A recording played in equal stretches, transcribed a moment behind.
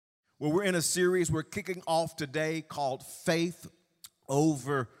Well, we're in a series we're kicking off today called Faith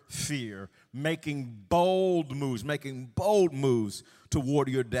Over Fear, making bold moves toward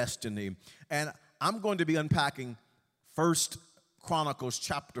your destiny. And I'm going to be unpacking 1 Chronicles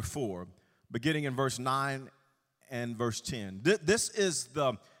chapter 4, beginning in verse 9 and verse 10. This is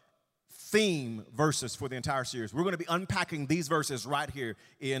the theme verses for the entire series. We're going to be unpacking these verses right here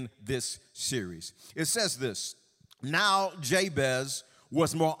in this series. It says this: Now Jabez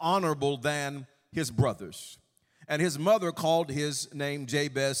was more honorable than his brothers, and his mother called his name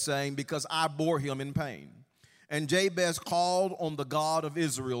Jabez, saying, because I bore him in pain. And Jabez called on the God of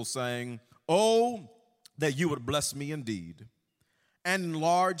Israel, saying, oh, that you would bless me indeed, and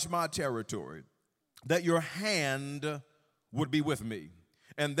enlarge my territory, that your hand would be with me,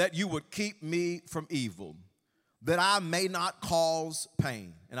 and that you would keep me from evil, that I may not cause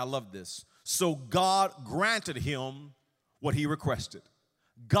pain. And I love this. So God granted him what he requested.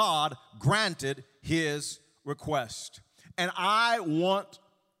 God granted his request. And I want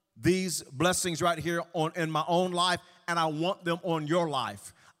these blessings right here in my own life, and I want them on your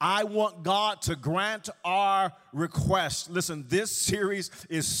life. I want God to grant our request. Listen, this series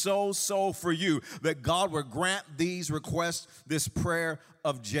is so for you, that God will grant these requests, this prayer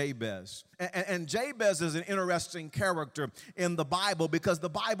of Jabez. And Jabez is an interesting character in the Bible because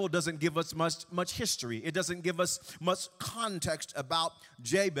the Bible doesn't give us much history. It doesn't give us much context about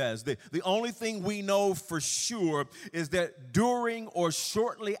Jabez. The only thing we know for sure is that during or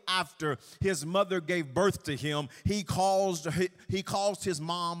shortly after his mother gave birth to him, he caused his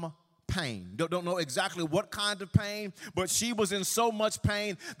mom pain. Don't know exactly what kind of pain, but she was in so much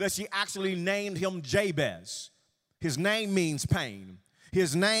pain that she actually named him Jabez. His name means pain.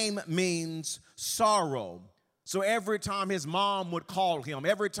 His name means sorrow. So every time his mom would call him,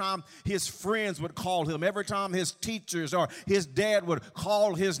 every time his friends would call him, every time his teachers or his dad would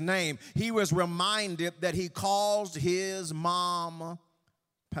call his name, he was reminded that he caused his mom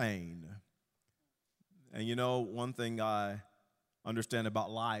pain. And you know, one thing I understand about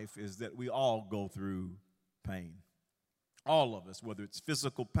life is that we all go through pain. All of us, whether it's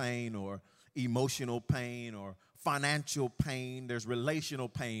physical pain or emotional pain or financial pain, there's relational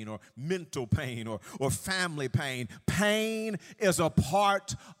pain or mental pain or family pain. Pain is a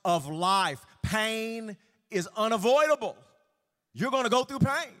part of life. Pain is unavoidable. You're going to go through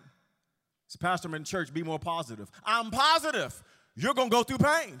pain. So, Pastor in church, be more positive. I'm positive you're going to go through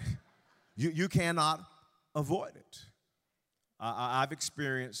pain. You cannot avoid it. I've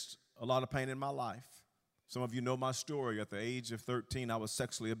experienced a lot of pain in my life. Some of you know my story. At the age of 13, I was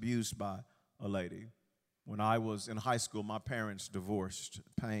sexually abused by a lady. When I was in high school, my parents divorced.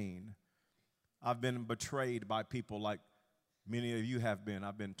 Pain. I've been betrayed by people like many of you have been.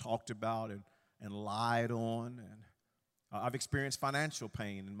 I've been talked about and lied on. And I've experienced financial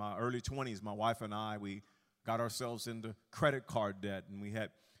pain. In my early 20s, my wife and I, we got ourselves into credit card debt, and we had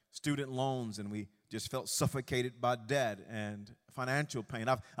student loans, and we just felt suffocated by debt and financial pain.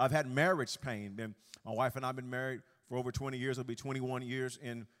 I've had marriage pain. And my wife and I have been married for over 20 years. It'll be 21 years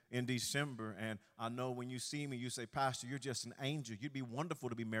in December. And I know when you see me, you say, Pastor, you're just an angel. You'd be wonderful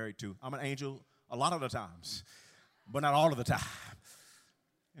to be married to. I'm an angel a lot of the times, but not all of the time.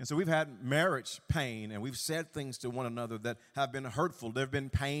 And so we've had marriage pain, and we've said things to one another that have been hurtful. There have been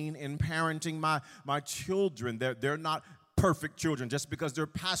pain in parenting my children. They're not perfect children just because they're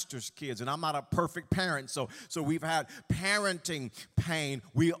pastors' kids, and I'm not a perfect parent. So we've had parenting pain.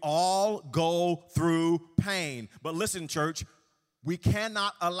 We all go through pain. But listen, church, we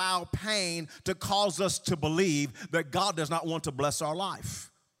cannot allow pain to cause us to believe that God does not want to bless our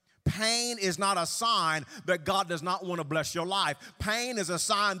life. Pain is not a sign that God does not want to bless your life. Pain is a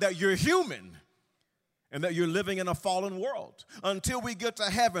sign that you're human and that you're living in a fallen world. Until we get to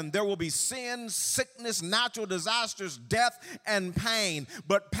heaven, there will be sin, sickness, natural disasters, death, and pain.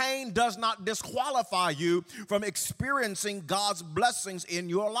 But pain does not disqualify you from experiencing God's blessings in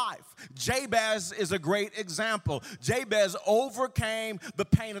your life. Jabez is a great example. Jabez overcame the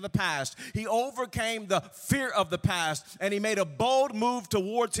pain of the past. He overcame the fear of the past, and he made a bold move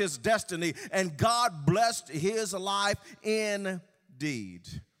towards his destiny, and God blessed his life indeed.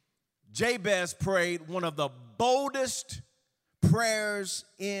 Jabez prayed one of the boldest prayers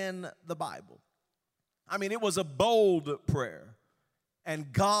in the Bible. I mean, it was a bold prayer,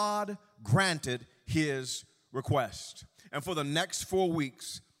 and God granted his request. And for the next 4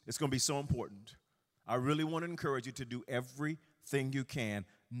 weeks, it's going to be so important. I really want to encourage you to do everything you can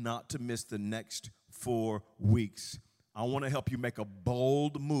not to miss the next 4 weeks. I want to help you make a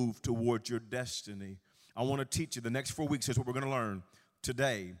bold move towards your destiny. I want to teach you the next 4 weeks. Here's what we're going to learn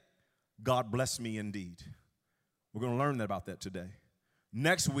today. God bless me indeed. We're going to learn about that today.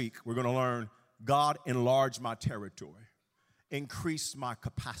 Next week, we're going to learn God enlarge my territory, increase my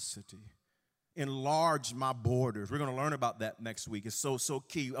capacity, enlarge my borders. We're going to learn about that next week. It's so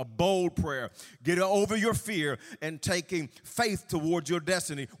key. A bold prayer. Get over your fear and taking faith towards your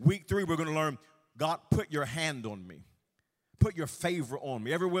destiny. Week 3, we're going to learn, God, put your hand on me. Put your favor on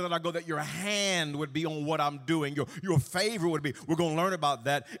me. Everywhere that I go, that your hand would be on what I'm doing. Your favor would be. We're going to learn about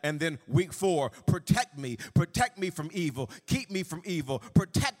that. And then week 4, protect me from evil. Keep me from evil.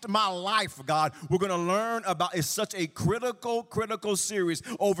 Protect my life, God. We're going to learn about, it's such a critical series.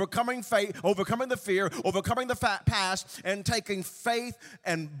 Overcoming faith, overcoming the fear, overcoming the past, and taking faith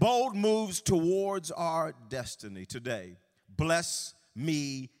and bold moves towards our destiny today. Bless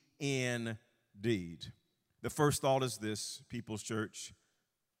me indeed. The first thought is this, People's Church.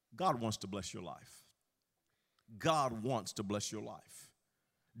 God wants to bless your life. God wants to bless your life.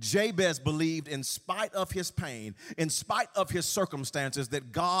 Jabez believed in spite of his pain, in spite of his circumstances,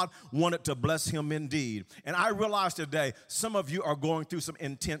 that God wanted to bless him indeed. And I realize today some of you are going through some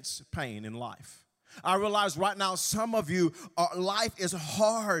intense pain in life. I realize right now some of you, life is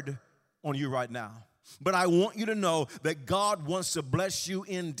hard on you right now. But I want you to know that God wants to bless you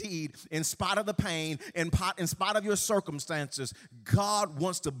indeed, in spite of the pain, in spite of your circumstances. God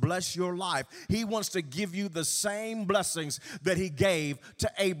wants to bless your life. He wants to give you the same blessings that he gave to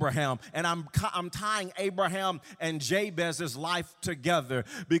Abraham. And I'm tying Abraham and Jabez's life together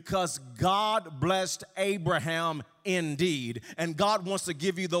because God blessed Abraham indeed. And God wants to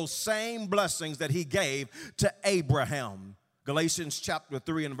give you those same blessings that he gave to Abraham. Galatians chapter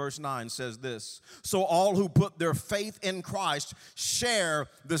 3 and verse 9 says this, so all who put their faith in Christ share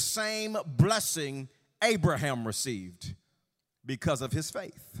the same blessing Abraham received because of his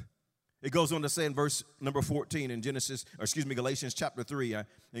faith. It goes on to say in verse number 14 in Galatians chapter 3. I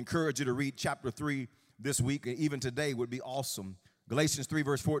encourage you to read chapter 3 this week, and even today would be awesome. Galatians 3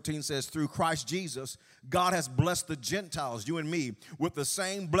 verse 14 says, through Christ Jesus, God has blessed the Gentiles, you and me, with the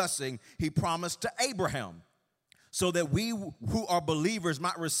same blessing he promised to Abraham, so that we who are believers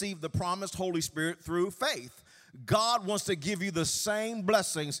might receive the promised Holy Spirit through faith. God wants to give you the same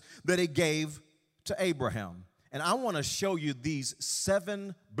blessings that he gave to Abraham. And I want to show you these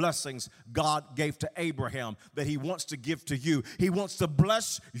 7 blessings God gave to Abraham that he wants to give to you. He wants to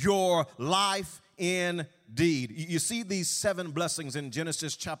bless your life indeed. You see these 7 blessings in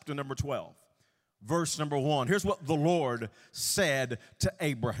Genesis chapter number 12. Verse number 1. Here's what the Lord said to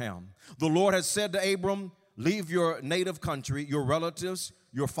Abraham. The Lord had said to Abram, leave your native country, your relatives,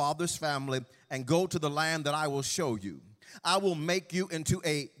 your father's family, and go to the land that I will show you. I will make you into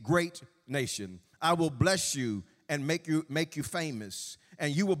a great nation. I will bless you and make you famous,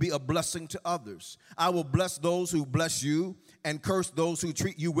 and you will be a blessing to others. I will bless those who bless you and curse those who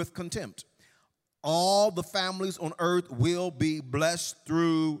treat you with contempt. All the families on earth will be blessed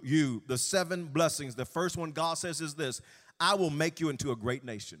through you. The 7 blessings. The first one God says is this, I will make you into a great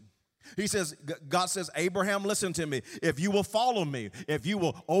nation. He says, God says, Abraham, listen to me. If you will follow me, if you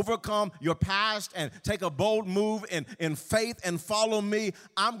will overcome your past and take a bold move in faith and follow me,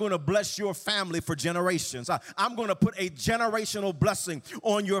 I'm going to bless your family for generations. I'm going to put a generational blessing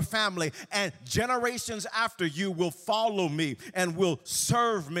on your family, and generations after you will follow me and will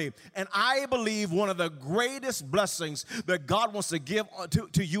serve me. And I believe one of the greatest blessings that God wants to give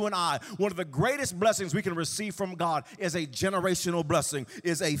to you and I, one of the greatest blessings we can receive from God is a generational blessing,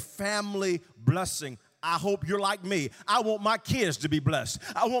 is a family blessing. I hope you're like me. I want my kids to be blessed.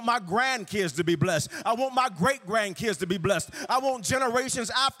 I want my grandkids to be blessed. I want my great-grandkids to be blessed. I want generations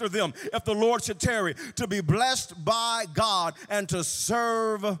after them, if the Lord should tarry, to be blessed by God and to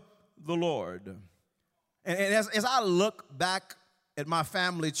serve the Lord. And as I look back at my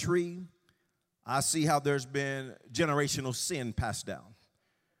family tree, I see how there's been generational sin passed down.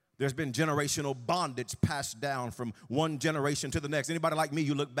 There's been generational bondage passed down from one generation to the next. Anybody like me,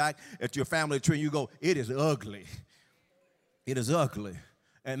 you look back at your family tree and you go, it is ugly. It is ugly.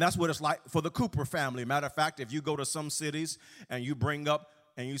 And that's what it's like for the Cooper family. Matter of fact, if you go to some cities and you bring up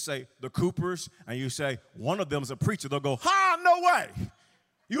and you say the Coopers and you say one of them is a preacher, they'll go, no way.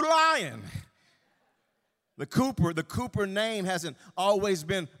 You lying. The Cooper name hasn't always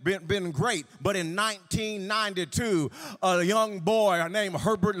been great, but in 1992, a young boy named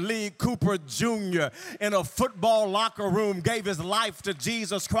Herbert Lee Cooper Jr. in a football locker room gave his life to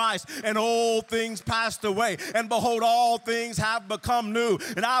Jesus Christ, and old things passed away, and behold, all things have become new,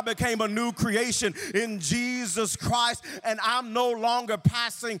 and I became a new creation in Jesus Christ, and I'm no longer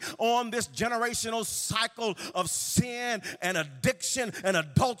passing on this generational cycle of sin and addiction and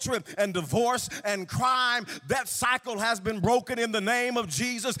adultery and divorce and crime time, that cycle has been broken in the name of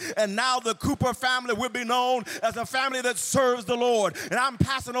Jesus. And now the Cooper family will be known as a family that serves the Lord. And I'm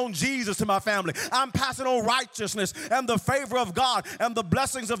passing on Jesus to my family. I'm passing on righteousness and the favor of God and the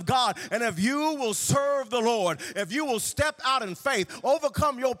blessings of God. And if you will serve the Lord, if you will step out in faith,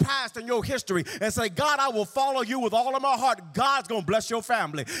 overcome your past and your history, and say, God, I will follow you with all of my heart, God's going to bless your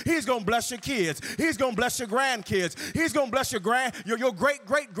family. He's going to bless your kids. He's going to bless your grandkids. He's going to bless your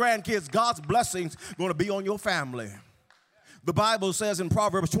great-great-grandkids. God's blessings going to be on your family. The Bible says in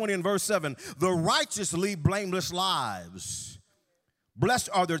Proverbs 20 and verse 7, the righteous lead blameless lives. Blessed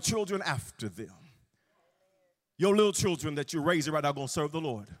are their children after them. Your little children that you're raising right now are going to serve the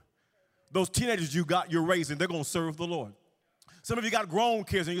Lord. Those teenagers you're raising, they're going to serve the Lord. Some of you got grown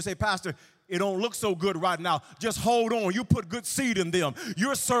kids and you say, Pastor, it don't look so good right now. Just hold on. You put good seed in them.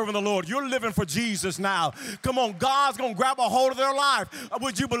 You're serving the Lord. You're living for Jesus now. Come on, God's going to grab a hold of their life.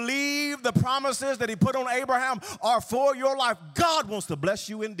 Would you believe the promises that he put on Abraham are for your life? God wants to bless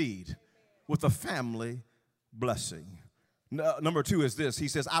you indeed with a family blessing. Number 2 is this. He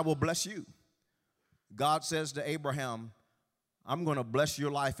says, I will bless you. God says to Abraham, I'm going to bless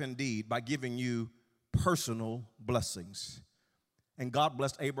your life indeed by giving you personal blessings. And God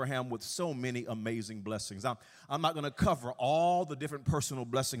blessed Abraham with so many amazing blessings. I'm not going to cover all the different personal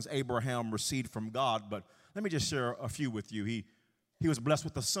blessings Abraham received from God, but let me just share a few with you. He was blessed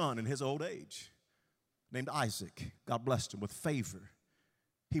with a son in his old age named Isaac. God blessed him with favor.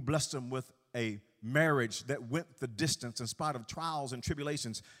 He blessed him with a marriage that went the distance in spite of trials and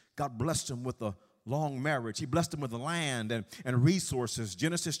tribulations. God blessed him with a long marriage. He blessed him with land and resources.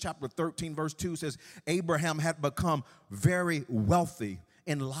 Genesis chapter 13 verse 2 says, Abraham had become very wealthy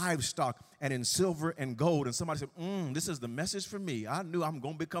in livestock and in silver and gold. And somebody said, this is the message for me. I knew I'm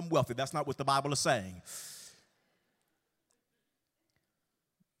going to become wealthy. That's not what the Bible is saying.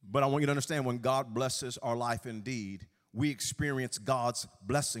 But I want you to understand, when God blesses our life indeed, we experience God's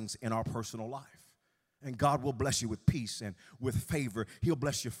blessings in our personal life. And God will bless you with peace and with favor. He'll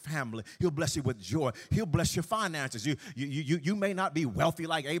bless your family. He'll bless you with joy. He'll bless your finances. You may not be wealthy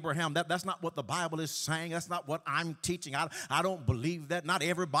like Abraham. That's not what the Bible is saying. That's not what I'm teaching. I don't believe that. Not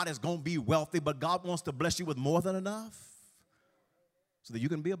everybody's going to be wealthy, but God wants to bless you with more than enough so that you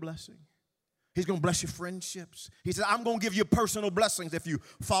can be a blessing. He's going to bless your friendships. He said, I'm going to give you personal blessings if you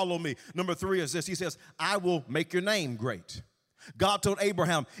follow me. Number 3 is this. He says, I will make your name great. God told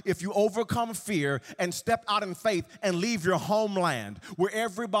Abraham, if you overcome fear and step out in faith and leave your homeland where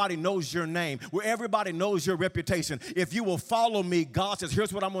everybody knows your name, where everybody knows your reputation, if you will follow me, God says,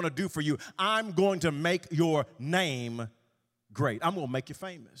 here's what I'm going to do for you. I'm going to make your name great. I'm going to make you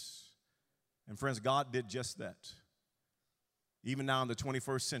famous. And friends, God did just that. Even now in the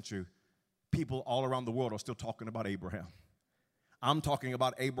 21st century, people all around the world are still talking about Abraham. I'm talking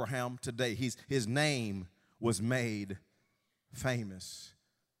about Abraham today. His name was made famous.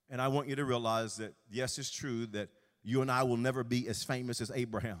 And I want you to realize that, yes, it's true that you and I will never be as famous as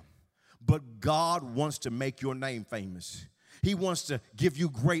Abraham. But God wants to make your name famous. He wants to give you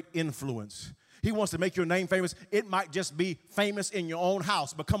great influence. He wants to make your name famous. It might just be famous in your own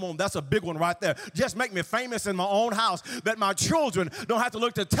house, but come on, that's a big one right there. Just make me famous in my own house, that my children don't have to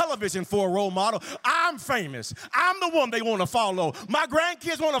look to television for a role model. I'm famous. I'm the one they want to follow. My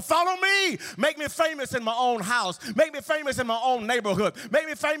grandkids want to follow me. Make me famous in my own house. Make me famous in my own neighborhood. Make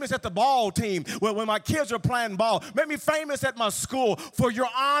me famous at the ball team when my kids are playing ball. Make me famous at my school for your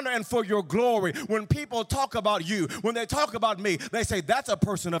honor and for your glory. When people talk about you, when they talk about me, they say, that's a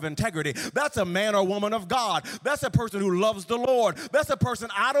person of integrity. That's a man or woman of God. That's a person who loves the Lord. That's a person,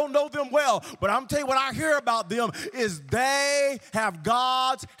 I don't know them well, but I'm telling you what I hear about them is they have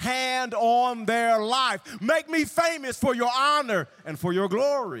God's hand on their life. Make me famous for your honor and for your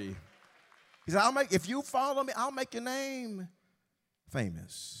glory. He said, if you follow me, I'll make your name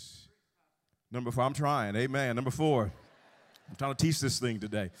famous. Number 4, I'm trying. Amen. Number 4, I'm trying to teach this thing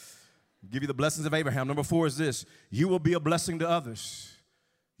today. Give you the blessings of Abraham. Number 4 is this. You will be a blessing to others.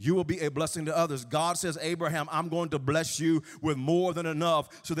 You will be a blessing to others. God says, Abraham, I'm going to bless you with more than enough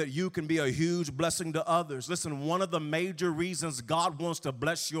so that you can be a huge blessing to others. Listen, one of the major reasons God wants to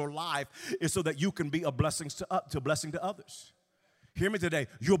bless your life is so that you can be a blessing to others. Hear me today.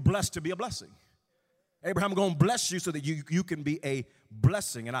 You're blessed to be a blessing. Abraham, I'm going to bless you so that you can be a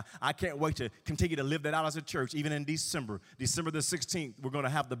blessing. And I can't wait to continue to live that out as a church, even in December. December the 16th, we're going to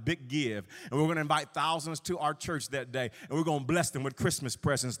have the big give. And we're going to invite thousands to our church that day. And we're going to bless them with Christmas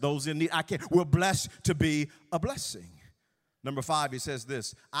presents, those in need. We're blessed to be a blessing. Number 5, he says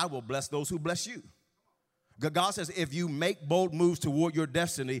this, I will bless those who bless you. God says, if you make bold moves toward your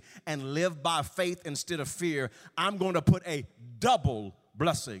destiny and live by faith instead of fear, I'm going to put a double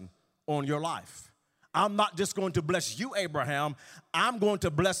blessing on your life. I'm not just going to bless you, Abraham. I'm going to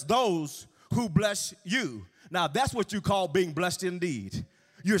bless those who bless you. Now, that's what you call being blessed indeed.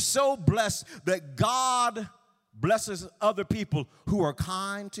 You're so blessed that God blesses other people who are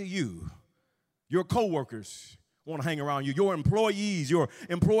kind to you. Your coworkers want to hang around you. Your employees, your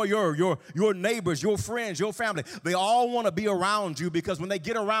employer, your neighbors, your friends, your family, they all want to be around you because when they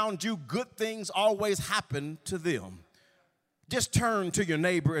get around you, good things always happen to them. Just turn to your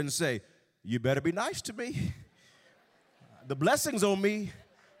neighbor and say, you better be nice to me. The blessing's on me.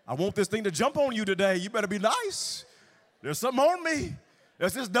 I want this thing to jump on you today. You better be nice. There's something on me.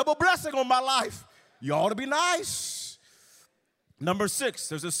 There's this double blessing on my life. You ought to be nice. Number 6,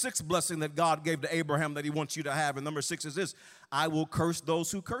 there's a 6th blessing that God gave to Abraham that he wants you to have. And number 6 is this: I will curse those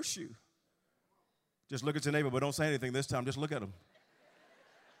who curse you. Just look at your neighbor, but don't say anything this time. Just look at them.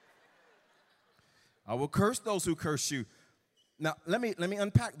 I will curse those who curse you. Now, let me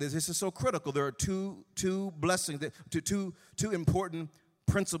unpack this. This is so critical. There are two blessings, two important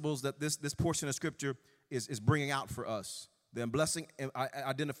principles that this portion of Scripture is bringing out for us. The blessing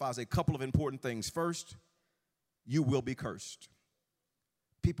identifies a couple of important things. First, you will be cursed.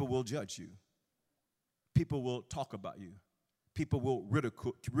 People will judge you. People will talk about you. People will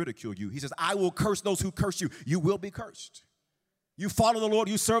ridicule you. He says, I will curse those who curse you. You will be cursed. You follow the Lord,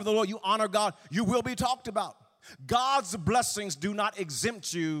 you serve the Lord, you honor God, you will be talked about. God's blessings do not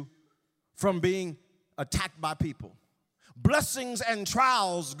exempt you from being attacked by people. Blessings and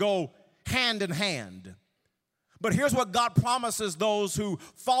trials go hand in hand. But here's what God promises those who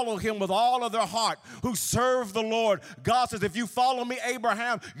follow him with all of their heart, who serve the Lord. God says, if you follow me,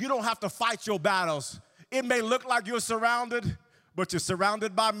 Abraham, you don't have to fight your battles. It may look like you're surrounded, but you're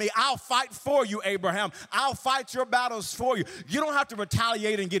surrounded by me. I'll fight for you, Abraham. I'll fight your battles for you. You don't have to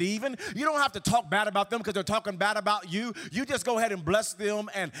retaliate and get even. You don't have to talk bad about them because they're talking bad about you. You just go ahead and bless them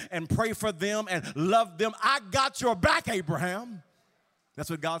and pray for them and love them. I got your back, Abraham.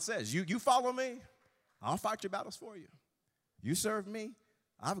 That's what God says. You follow me, I'll fight your battles for you. You serve me,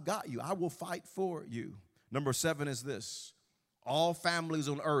 I've got you. I will fight for you. Number 7 is this: all families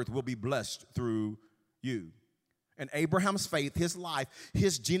on earth will be blessed through you. And Abraham's faith, his life,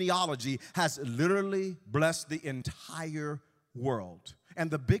 his genealogy has literally blessed the entire world. And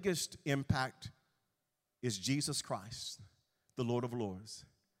the biggest impact is Jesus Christ, the Lord of Lords,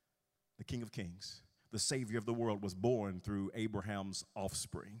 the King of Kings, the Savior of the world, was born through Abraham's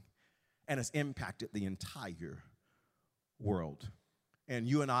offspring and has impacted the entire world. And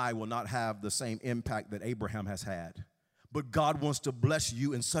you and I will not have the same impact that Abraham has had. But God wants to bless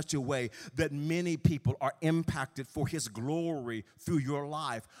you in such a way that many people are impacted for his glory through your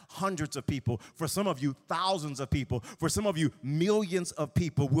life. Hundreds of people, for some of you, thousands of people, for some of you, millions of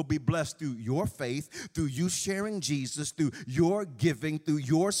people will be blessed through your faith, through you sharing Jesus, through your giving, through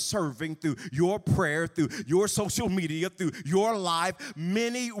your serving, through your prayer, through your social media, through your life.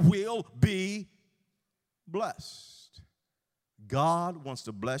 Many will be blessed. God wants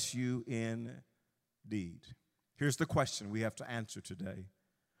to bless you indeed. Here's the question we have to answer today.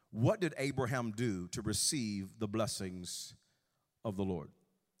 What did Abraham do to receive the blessings of the Lord?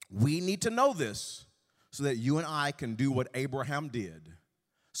 We need to know this so that you and I can do what Abraham did,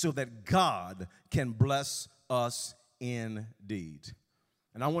 so that God can bless us indeed.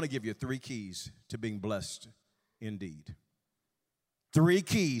 And I want to give you 3 keys to being blessed indeed. 3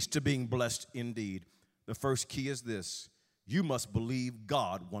 keys to being blessed indeed. The first key is this: you must believe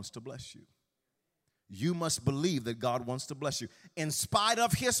God wants to bless you. You must believe that God wants to bless you. In spite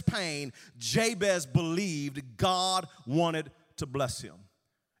of his pain, Jabez believed God wanted to bless him.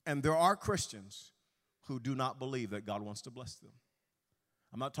 And there are Christians who do not believe that God wants to bless them.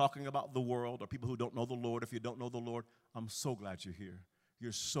 I'm not talking about the world or people who don't know the Lord. If you don't know the Lord, I'm so glad you're here.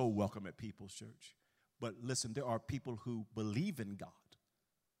 You're so welcome at People's Church. But listen, there are people who believe in God,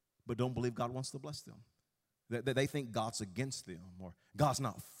 but don't believe God wants to bless them. They think God's against them, or God's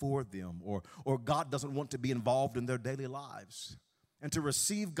not for them, or God doesn't want to be involved in their daily lives. And to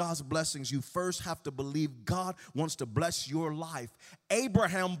receive God's blessings, you first have to believe God wants to bless your life.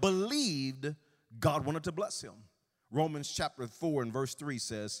 Abraham believed God wanted to bless him. Romans chapter 4 and verse 3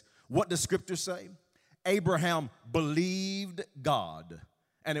 says, what does Scripture say? Abraham believed God,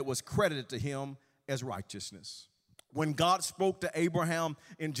 and it was credited to him as righteousness. When God spoke to Abraham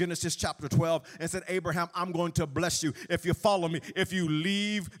in Genesis chapter 12 and said, Abraham, I'm going to bless you if you follow me, if you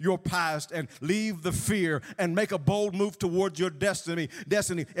leave your past and leave the fear and make a bold move towards your destiny.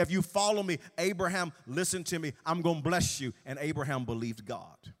 If you follow me, Abraham, listen to me, I'm going to bless you. And Abraham believed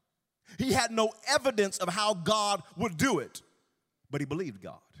God. He had no evidence of how God would do it, but he believed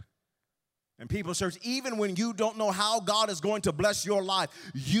God. And people, church, even when you don't know how God is going to bless your life,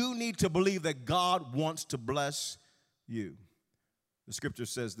 you need to believe that God wants to bless you. The scripture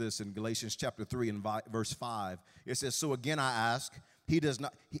says this in Galatians chapter 3 and verse 5. It says, so again I ask,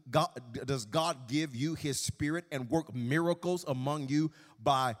 does God give you his spirit and work miracles among you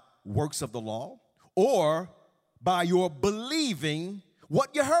by works of the law, or by your believing what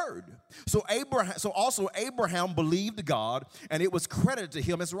you heard? So also Abraham believed God, and it was credited to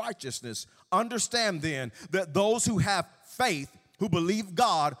him as righteousness. Understand then that those who have faith, who believe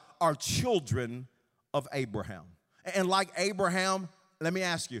God, are children of Abraham. And like Abraham, let me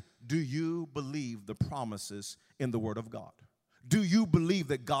ask you, do you believe the promises in the Word of God? Do you believe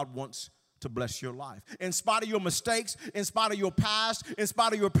that God wants to bless your life? In spite of your mistakes, in spite of your past, in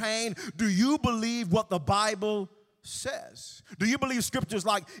spite of your pain, do you believe what the Bible says? Do you believe scriptures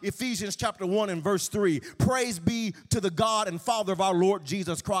like Ephesians chapter 1 and verse 3? Praise be to the God and Father of our Lord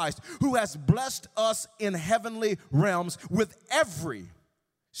Jesus Christ, who has blessed us in heavenly realms with every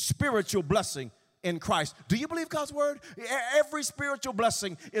spiritual blessing in Christ. Do you believe God's word? Every spiritual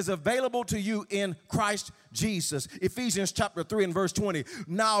blessing is available to you in Christ Jesus. Ephesians chapter 3 and verse 20.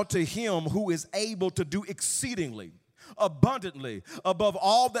 Now to him who is able to do exceedingly, abundantly, above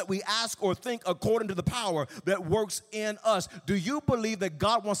all that we ask or think, according to the power that works in us. Do you believe that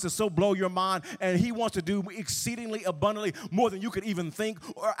God wants to so blow your mind, and he wants to do exceedingly abundantly more than you could even think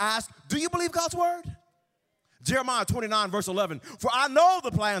or ask? Do you believe God's word? Jeremiah 29 verse 11, for I know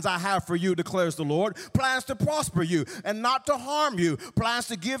the plans I have for you, declares the Lord, plans to prosper you and not to harm you, plans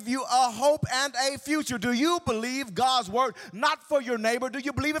to give you a hope and a future. Do you believe God's word? Not for your neighbor, do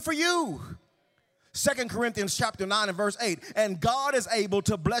you believe it for you? 2 Corinthians chapter 9 and verse 8, and God is able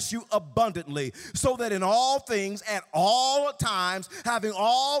to bless you abundantly, so that in all things at all times, having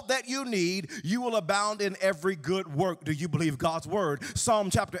all that you need, you will abound in every good work. Do you believe God's word? Psalm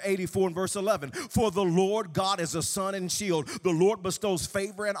chapter 84 and verse 11, for the Lord God is a sun and shield. The Lord bestows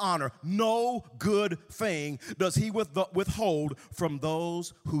favor and honor. No good thing does he withhold from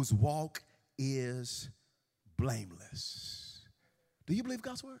those whose walk is blameless. Do you believe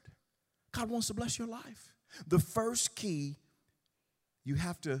God's word? God wants to bless your life. The first key, you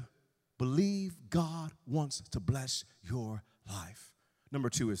have to believe God wants to bless your life. Number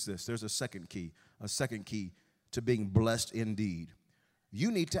two is this. There's a second key to being blessed indeed.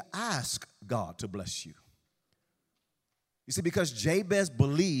 You need to ask God to bless you. You see, because Jabez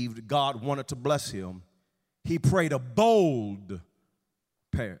believed God wanted to bless him, he prayed a bold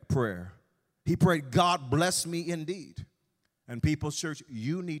prayer. He prayed, God bless me indeed. And People's Church,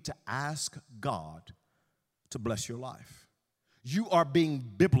 you need to ask God to bless your life. You are being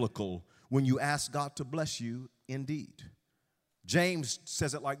biblical when you ask God to bless you indeed. James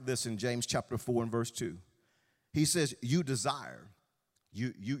says it like this in James chapter 4 and verse 2. He says, you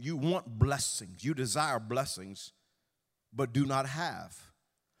want blessings. You desire blessings, but do not have.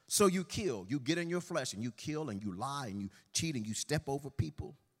 So you kill. You get in your flesh and you kill and you lie and you cheat and you step over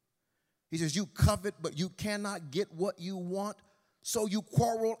people. He says, you covet, but you cannot get what you want, so you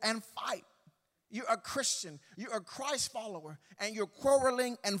quarrel and fight. You're a Christian, you're a Christ follower, and you're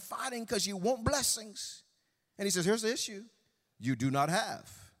quarreling and fighting because you want blessings. And he says, here's the issue. You do not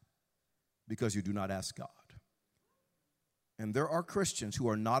have because you do not ask God. And there are Christians who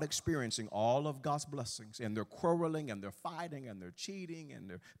are not experiencing all of God's blessings, and they're quarreling and they're fighting and they're cheating and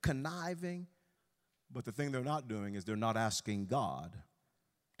they're conniving. But the thing they're not doing is they're not asking God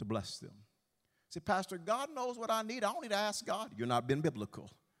to bless them. Say, Pastor, God knows what I need. I don't need to ask God. You're not being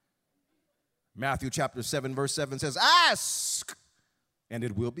biblical. Matthew chapter 7 verse 7 says, ask and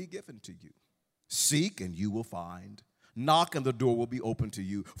it will be given to you. Seek and you will find. Knock and the door will be open to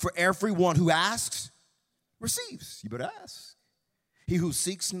you. For everyone who asks receives. You better ask. He who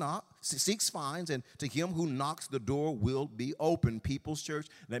seeks finds, and to him who knocks the door will be open. People's Church,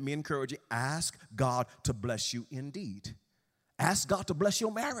 let me encourage you, ask God to bless you indeed. Ask God to bless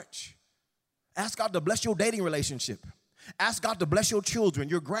your marriage. Ask God to bless your dating relationship. Ask God to bless your children,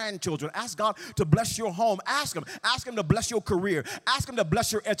 your grandchildren. Ask God to bless your home. Ask him to bless your career. Ask him to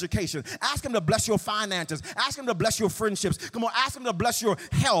bless your education. Ask him to bless your finances. Ask him to bless your friendships. Come on, ask him to bless your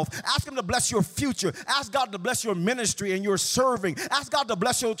health. Ask him to bless your future. Ask God to bless your ministry and your serving. Ask God to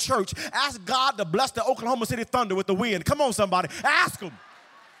bless your church. Ask God to bless the Oklahoma City Thunder with the wind. Come on, somebody. Ask him.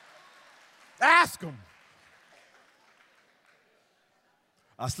 Ask him.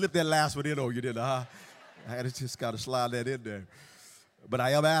 I slipped that last one in on you, didn't I? I had to just got to slide that in there. But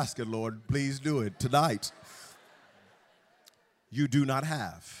I am asking, Lord, please do it tonight. You do not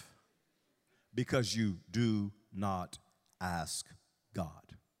have because you do not ask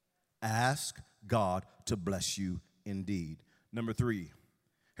God. Ask God to bless you indeed. Number three,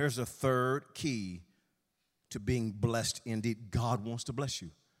 Here's the third key to being blessed indeed. God wants to bless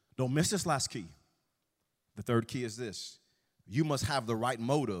you. Don't miss this last key. The third key is this. You must have the right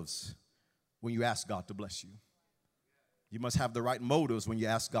motives when you ask God to bless you. You must have the right motives when you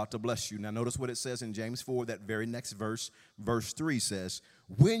ask God to bless you. Now notice what it says in James 4, that very next verse. Verse 3 says,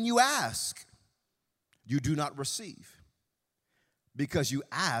 when you ask, you do not receive, because you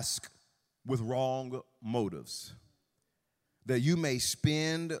ask with wrong motives, that you may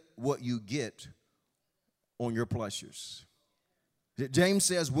spend what you get on your pleasures. James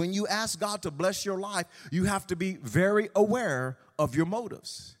says when you ask God to bless your life, you have to be very aware of your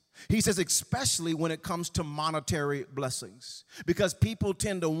motives. He says especially when it comes to monetary blessings, because people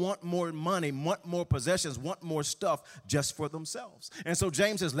tend to want more money, want more possessions, want more stuff just for themselves. And so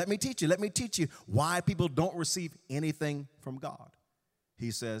James says, let me teach you why people don't receive anything from God. He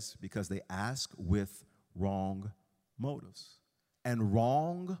says, because they ask with wrong motives. And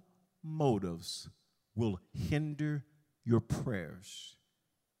wrong motives will hinder your prayers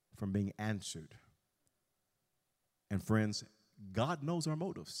from being answered. And friends, God knows our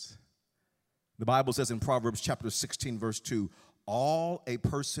motives. The Bible says in Proverbs chapter 16, verse 2, all a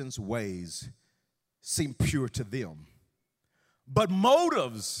person's ways seem pure to them, but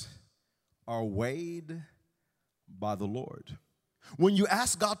motives are weighed by the Lord. When you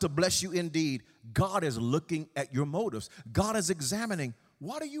ask God to bless you indeed, God is looking at your motives. God is examining,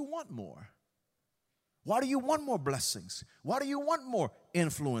 why do you want more? Why do you want more blessings? Why do you want more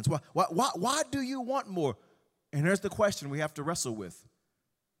influence? Why do you want more? And here's the question we have to wrestle with.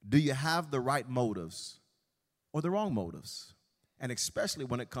 Do you have the right motives or the wrong motives? And especially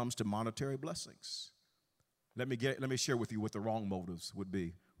when it comes to monetary blessings. Let me share with you what the wrong motives would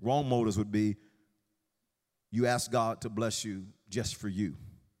be. Wrong motives would be you ask God to bless you just for you.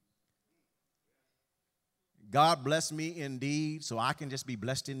 God bless me indeed so I can just be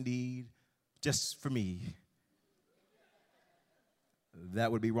blessed indeed just for me.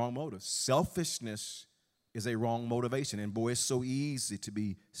 That would be wrong motives. Selfishness is a wrong motivation. And boy, it's so easy to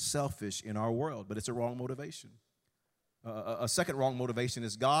be selfish in our world, but it's a wrong motivation. A second wrong motivation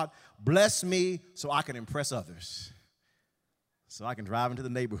is God bless me so I can impress others. So I can drive into the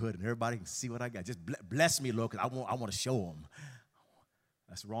neighborhood and everybody can see what I got. Just bless me, Lord, because I want to show them.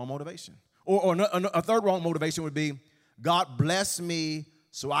 That's the wrong motivation. Or a third wrong motivation would be, God bless me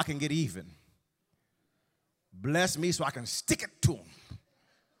so I can get even. Bless me so I can stick it to him.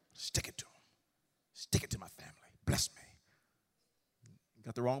 Stick it to him. Stick it to my family. Bless me. You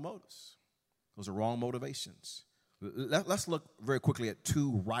got the wrong motives. Those are wrong motivations. Let's look very quickly at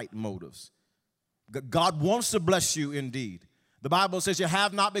two right motives. God wants to bless you indeed. The Bible says you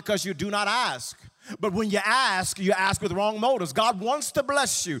have not because you do not ask. But when you ask with wrong motives. God wants to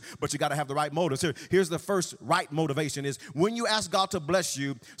bless you, but you got to have the right motives. Here's the first right motivation is when you ask God to bless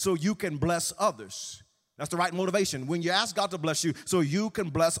you so you can bless others. That's the right motivation. When you ask God to bless you so you can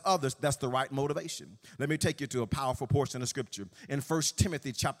bless others, that's the right motivation. Let me take you to a powerful portion of Scripture. In 1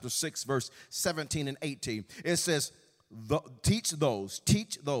 Timothy chapter 6, verse 17 and 18, it says, teach those,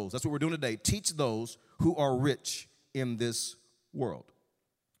 that's what we're doing today, teach those who are rich in this world.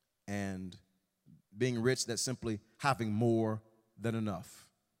 And being rich, that's simply having more than enough.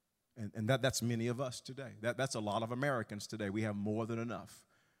 And that's many of us today. That's a lot of Americans today. We have more than enough.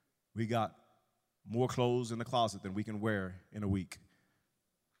 We got more clothes in the closet than we can wear in a week.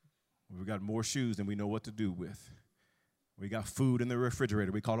 We've got more shoes than we know what to do with. We got food in the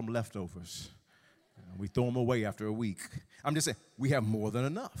refrigerator. We call them leftovers. We throw them away after a week. I'm just saying, we have more than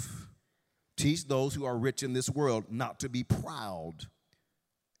enough. Teach those who are rich in this world not to be proud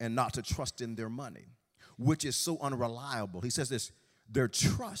and not to trust in their money, which is so unreliable. He says this, their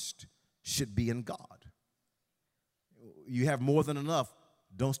trust should be in God. You have more than enough.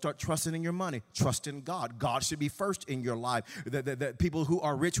 Don't start trusting in your money. Trust in God. God should be first in your life. The people who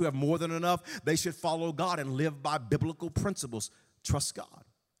are rich, who have more than enough, they should follow God and live by biblical principles. Trust God.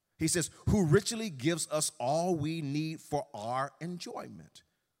 He says, who richly gives us all we need for our enjoyment.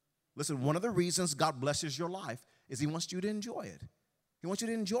 Listen, one of the reasons God blesses your life is he wants you to enjoy it. He wants you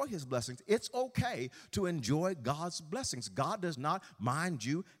to enjoy his blessings. It's okay to enjoy God's blessings. God does not mind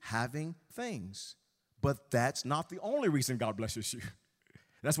you having things. But that's not the only reason God blesses you.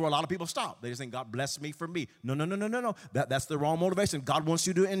 That's where a lot of people stop. They just think, God bless me for me. No. That's the wrong motivation. God wants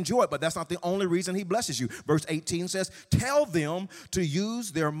you to enjoy it, but that's not the only reason he blesses you. Verse 18 says, tell them to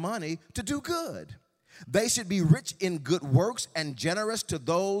use their money to do good. They should be rich in good works and generous to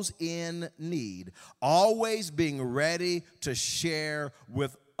those in need, always being ready to share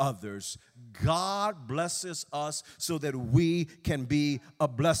with others. God blesses us so that we can be a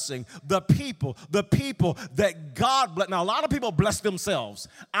blessing. The people that God bless. Now, a lot of people bless themselves.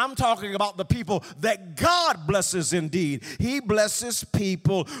 I'm talking about the people that God blesses indeed. He blesses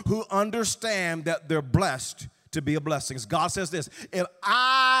people who understand that they're blessed to be a blessing. God says this, if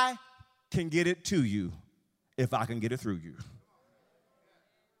I can get it to you, if I can get it through you.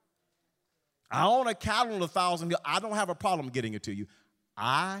 I own a cattle on 1,000 hills. I don't have a problem getting it to you.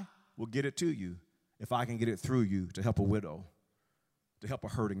 I will get it to you if I can get it through you to help a widow, to help a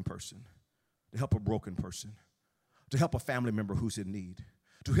hurting person, to help a broken person, to help a family member who's in need,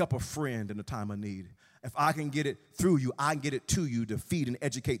 to help a friend in a time of need. If I can get it through you, I can get it to you to feed and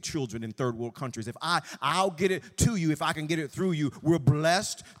educate children in third world countries. If I'll get it to you, if I can get it through you, we're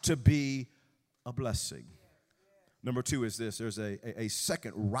blessed to be a blessing. Number two is this, there's a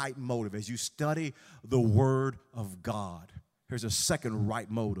second right motive. As you study the Word of God, here's a second right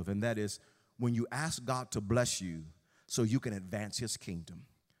motive, and that is when you ask God to bless you so you can advance His kingdom.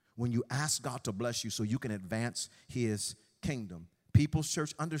 When you ask God to bless you so you can advance His kingdom. People's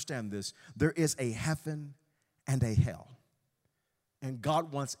Church, understand this. There is a heaven and a hell. And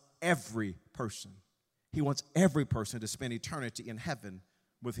God wants every person. He wants every person to spend eternity in heaven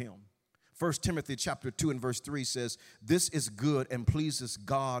with Him. 1 Timothy chapter 2 and verse 3 says, this is good and pleases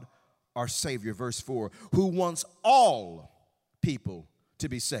God our Savior, verse 4, who wants all people to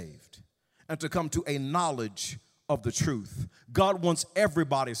be saved and to come to a knowledge of the truth. God wants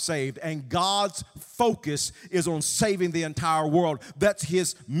everybody saved, and God's focus is on saving the entire world. That's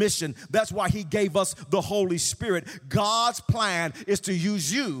His mission. That's why He gave us the Holy Spirit. God's plan is to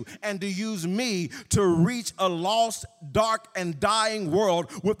use you and to use me to reach a lost, dark, and dying world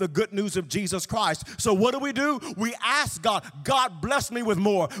with the good news of Jesus Christ. So what do? We ask God, God, bless me with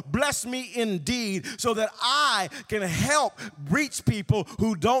more. Bless me indeed so that I can help reach people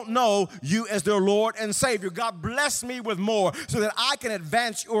who don't know you as their Lord and Savior. God, bless me with more so that I can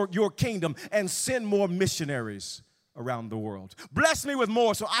advance your kingdom and send more missionaries around the world. Bless me with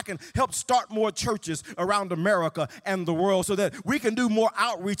more so I can help start more churches around America and the world so that we can do more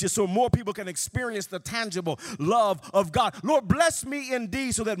outreaches so more people can experience the tangible love of God. Lord, bless me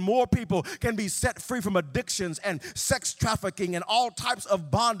indeed so that more people can be set free from addictions and sex trafficking and all types of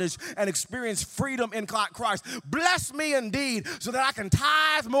bondage and experience freedom in Christ. Bless me indeed so that I can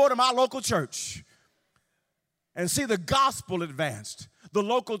tithe more to my local church and see the gospel advanced. The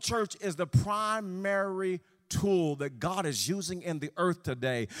local church is the primary tool that God is using in the earth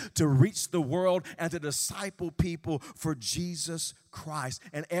today to reach the world and to disciple people for Jesus Christ.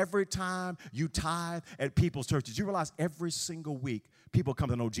 And every time you tithe at people's churches, you realize every single week people come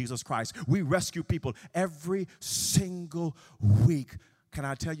to know Jesus Christ. We rescue people every single week. Can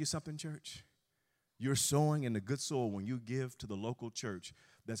I tell you something, church? You're sowing in the good soil when you give to the local church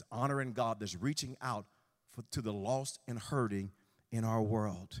that's honoring God, that's reaching out to the lost and hurting in our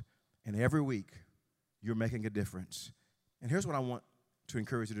world. And every week, you're making a difference. And here's what I want to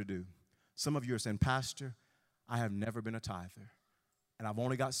encourage you to do. Some of you are saying, Pastor, I have never been a tither, and I've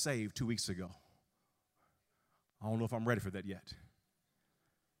only got saved 2 weeks ago. I don't know if I'm ready for that yet.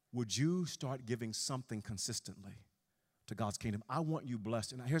 Would you start giving something consistently to God's kingdom? I want you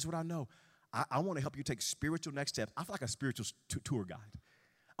blessed. And here's what I know. I want to help you take spiritual next steps. I feel like a spiritual tour guide.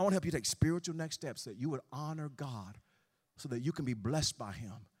 I want to help you take spiritual next steps that you would honor God so that you can be blessed by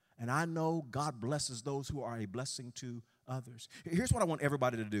Him. And I know God blesses those who are a blessing to others. Here's what I want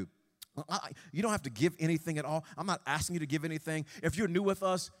everybody to do. You don't have to give anything at all. I'm not asking you to give anything. If you're new with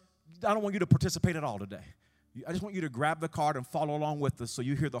us, I don't want you to participate at all today. I just want you to grab the card and follow along with us so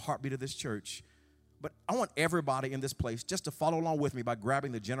you hear the heartbeat of this church. But I want everybody in this place just to follow along with me by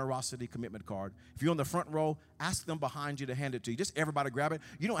grabbing the generosity commitment card. If you're on the front row, ask them behind you to hand it to you. Just everybody grab it.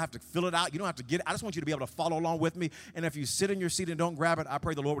 You don't have to fill it out. You don't have to get it. I just want you to be able to follow along with me. And if you sit in your seat and don't grab it, I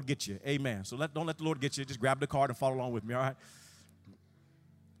pray the Lord would get you. Amen. So don't let the Lord get you. Just grab the card and follow along with me, all right?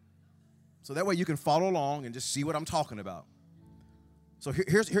 So that way you can follow along and just see what I'm talking about. So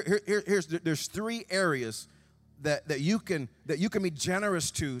there's three areas that you can be generous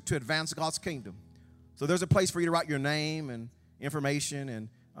to advance God's kingdom. So there's a place for you to write your name and information, and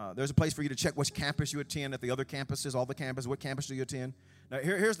there's a place for you to check which campus you attend at the other campuses, all the campuses. What campus do you attend? Now,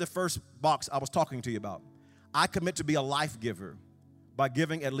 here's the first box I was talking to you about. I commit to be a life giver by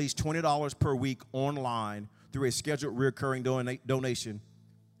giving at least $20 per week online through a scheduled recurring donation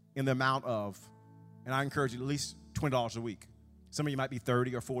in the amount of, and I encourage you, at least $20 a week. Some of you might be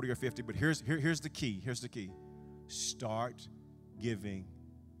 30 or 40 or 50, but here's the key. Here's the key. Start giving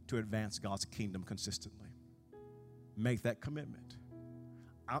to advance God's kingdom consistently. Make that commitment.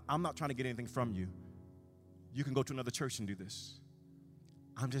 I'm not trying to get anything from you. You can go to another church and do this.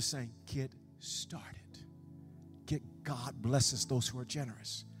 I'm just saying, get started. God blesses those who are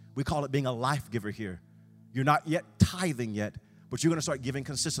generous. We call it being a life giver here. You're not yet tithing yet, but you're going to start giving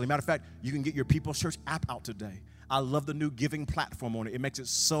consistently. Matter of fact, you can get your People's Church app out today. I love the new giving platform on it. It makes it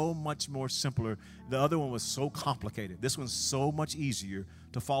so much more simpler. The other one was so complicated. This one's so much easier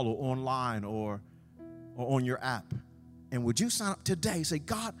to follow online or on your app. And would you sign up today? Say,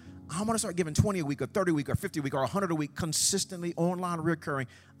 God, I'm going to start giving 20 a week or 30 a week or 50 a week or 100 a week consistently, online, recurring.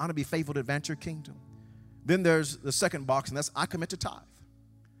 I'm going to be faithful to advance your kingdom. Then there's the second box, and that's I commit to tithe.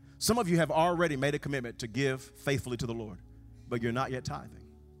 Some of you have already made a commitment to give faithfully to the Lord, but you're not yet tithing.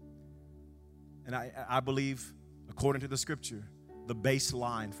 And I believe, according to the scripture, the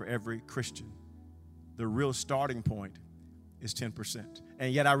baseline for every Christian, the real starting point is 10%.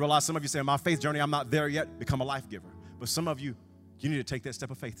 And yet I realize some of you say, in my faith journey, I'm not there yet, become a life giver. But some of you, you need to take that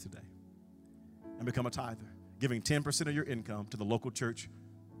step of faith today and become a tither, giving 10% of your income to the local church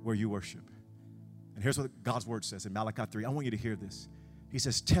where you worship. And here's what God's word says in Malachi 3. I want you to hear this. He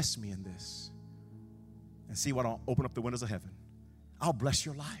says, test me in this and see what I'll open up the windows of heaven. I'll bless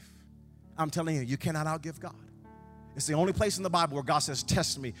your life. I'm telling you, you cannot outgive God. It's the only place in the Bible where God says,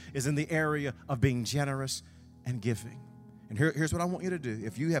 test me, is in the area of being generous and giving. And here's what I want you to do.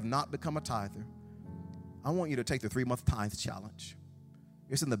 If you have not become a tither, I want you to take the 3-month tithe challenge.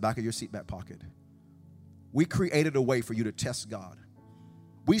 It's in the back of your seat back pocket. We created a way for you to test God.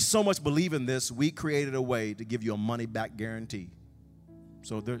 We so much believe in this, we created a way to give you a money-back guarantee.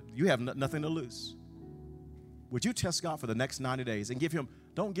 So you have nothing to lose. Would you test God for the next 90 days and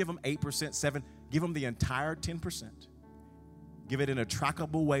don't give him 8%, 7%, give him the entire 10%. Give it in a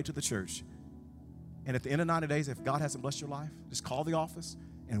trackable way to the church. And at the end of 90 days, if God hasn't blessed your life, just call the office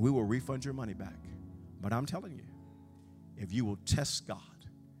and we will refund your money back. But I'm telling you, if you will test God,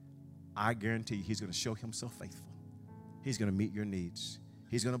 I guarantee he's going to show himself faithful. He's going to meet your needs.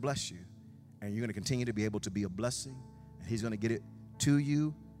 He's going to bless you. And you're going to continue to be able to be a blessing. And he's going to get it to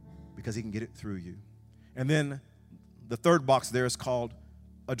you because he can get it through you. And then the third box there is called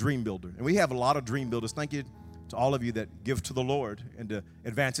a dream builder. And we have a lot of dream builders. Thank you to all of you that give to the Lord and to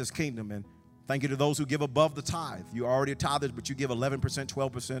advance his kingdom. And thank you to those who give above the tithe. You're already a tither, but you give 11%,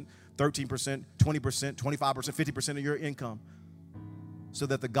 12%, 13%, 20%, 25%, 50% of your income so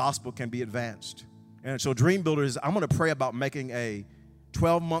that the gospel can be advanced. And so dream builders, I'm going to pray about making a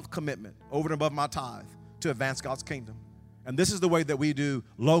 12-month commitment over and above my tithe to advance God's kingdom. And this is the way that we do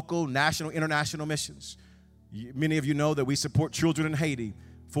local, national, international missions. Many of you know that we support children in Haiti,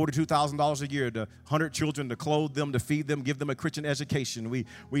 $42,000 a year to 100 children, to clothe them, to feed them, give them a Christian education.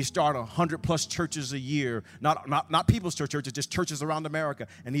 We start 100+ churches a year, not people's churches, just churches around America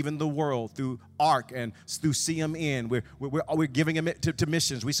and even the world through ARC and through CMN. We're giving them to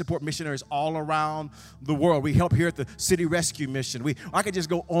missions. We support missionaries all around the world. We help here at the City Rescue Mission. I could just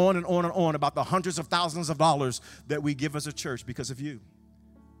go on and on and on about the hundreds of thousands of dollars that we give as a church because of you,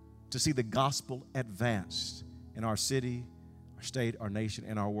 to see the gospel advanced in our city, our state, our nation,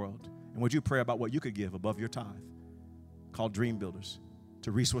 and our world. And would you pray about what you could give above your tithe, called Dream Builders,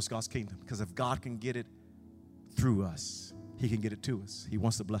 to resource God's kingdom? Because if God can get it through us, he can get it to us. He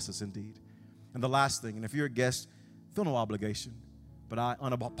wants to bless us indeed. And the last thing, and if you're a guest, feel no obligation, but I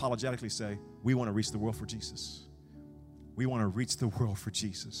unapologetically say, we want to reach the world for Jesus. We want to reach the world for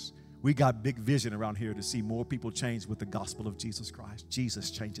Jesus. We got big vision around here to see more people change with the gospel of Jesus Christ.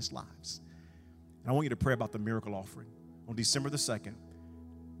 Jesus changes lives. And I want you to pray about the miracle offering. On December the 2nd,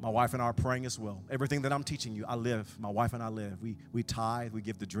 my wife and I are praying as well. Everything that I'm teaching you, I live. My wife and I live. We tithe, we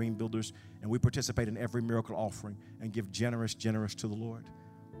give the Dream Builders, and we participate in every miracle offering and give generous to the Lord.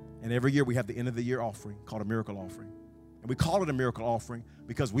 And every year we have the end of the year offering called a miracle offering. And we call it a miracle offering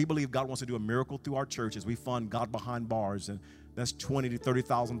because we believe God wants to do a miracle through our church as we fund God Behind Bars. And that's $20,000 to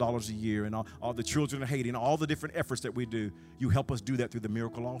 $30,000 a year. And all the children in Haiti and all the different efforts that we do, you help us do that through the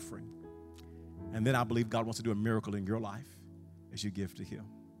miracle offering. And then I believe God wants to do a miracle in your life as you give to him.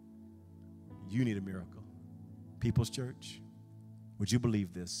 You need a miracle. People's Church, would you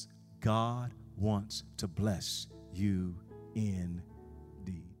believe this? God wants to bless you indeed.